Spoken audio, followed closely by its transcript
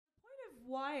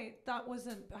why that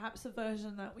wasn't perhaps a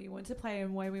version that we want to play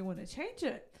and why we want to change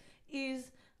it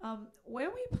is when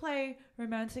we play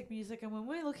romantic music and when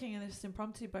we're looking at this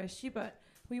impromptu by Schubert,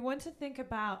 we want to think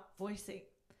about voicing.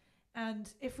 And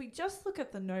if we just look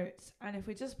at the notes and if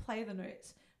we just play the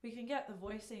notes, we can get the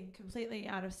voicing completely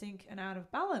out of sync and out of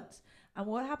balance. And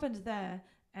what happens there,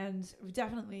 and we've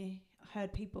definitely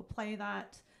heard people play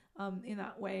that in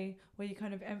that way where you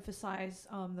kind of emphasize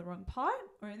the wrong part,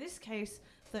 or in this case,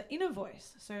 the inner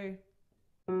voice. So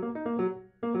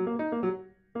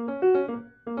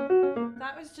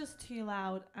that was just too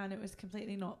loud and it was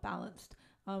completely not balanced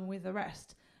with the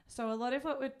rest. So a lot of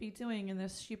what we'd be doing in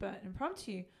this Schubert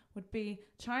impromptu would be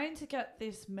trying to get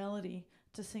this melody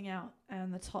to sing out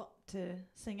and the top to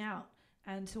sing out,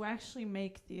 and to actually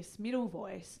make this middle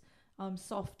voice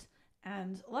soft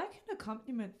and like an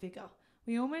accompaniment figure.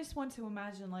 We almost want to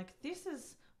imagine like this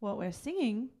is what we're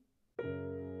singing.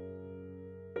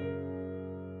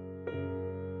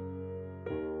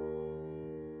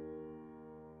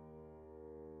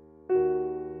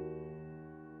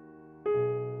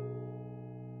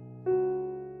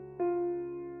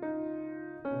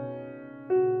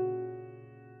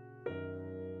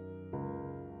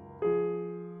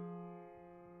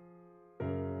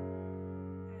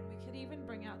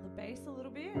 Bring out the bass a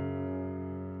little bit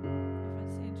if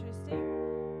it's interesting,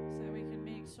 so we can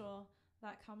make sure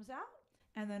that comes out.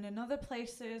 And then in other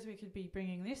places we could be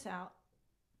bringing this out.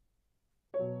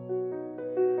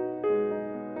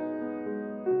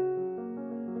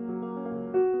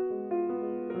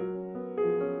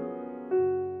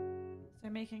 So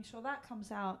making sure that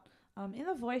comes out in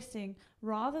the voicing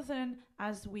rather than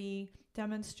as we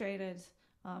demonstrated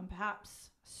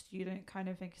perhaps student kind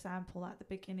of example at the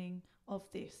beginning of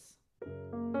this. So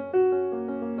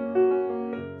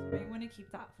we want to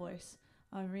keep that voice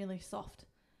really soft.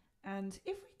 And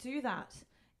if we do that,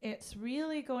 it's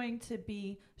really going to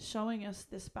be showing us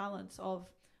this balance of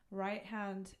right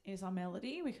hand is our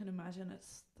melody. We can imagine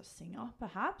it's the singer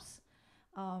perhaps.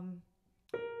 We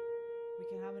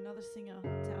can have another singer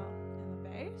down in the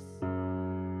bass.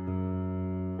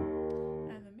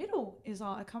 And the middle is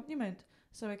our accompaniment.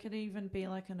 So it could even be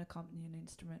like an accompanying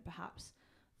instrument perhaps.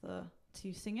 The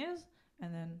two singers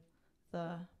and then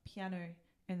the piano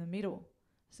in the middle.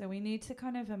 So we need to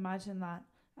kind of imagine that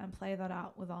and play that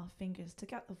out with our fingers to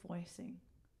get the voicing.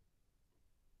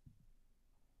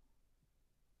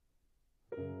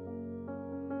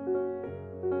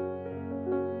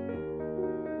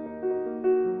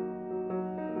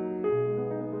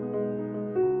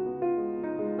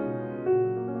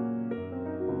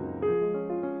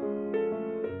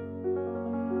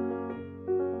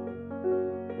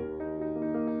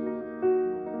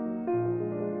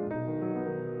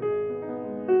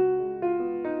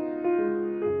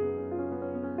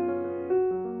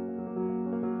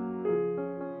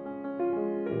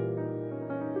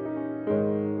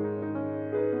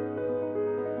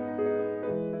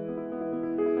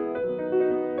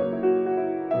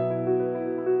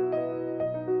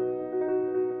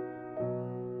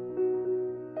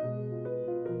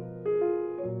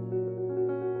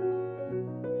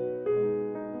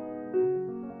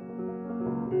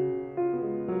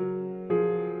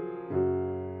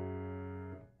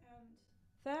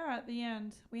 At the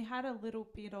end, we had a little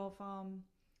bit of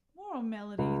more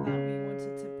melody that we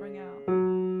wanted to bring out.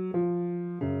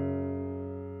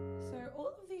 So all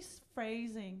of this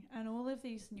phrasing and all of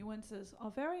these nuances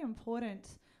are very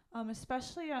important,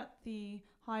 especially at the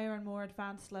higher and more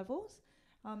advanced levels.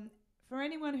 For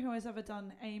anyone who has ever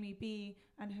done AMEB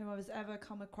and who has ever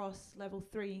come across level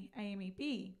 3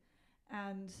 AMEB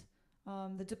and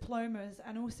the diplomas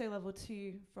and also level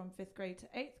 2 from 5th grade to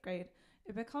 8th grade,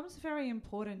 it becomes very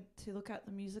important to look at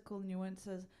the musical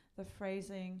nuances, the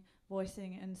phrasing,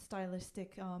 voicing, and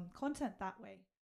stylistic content that way.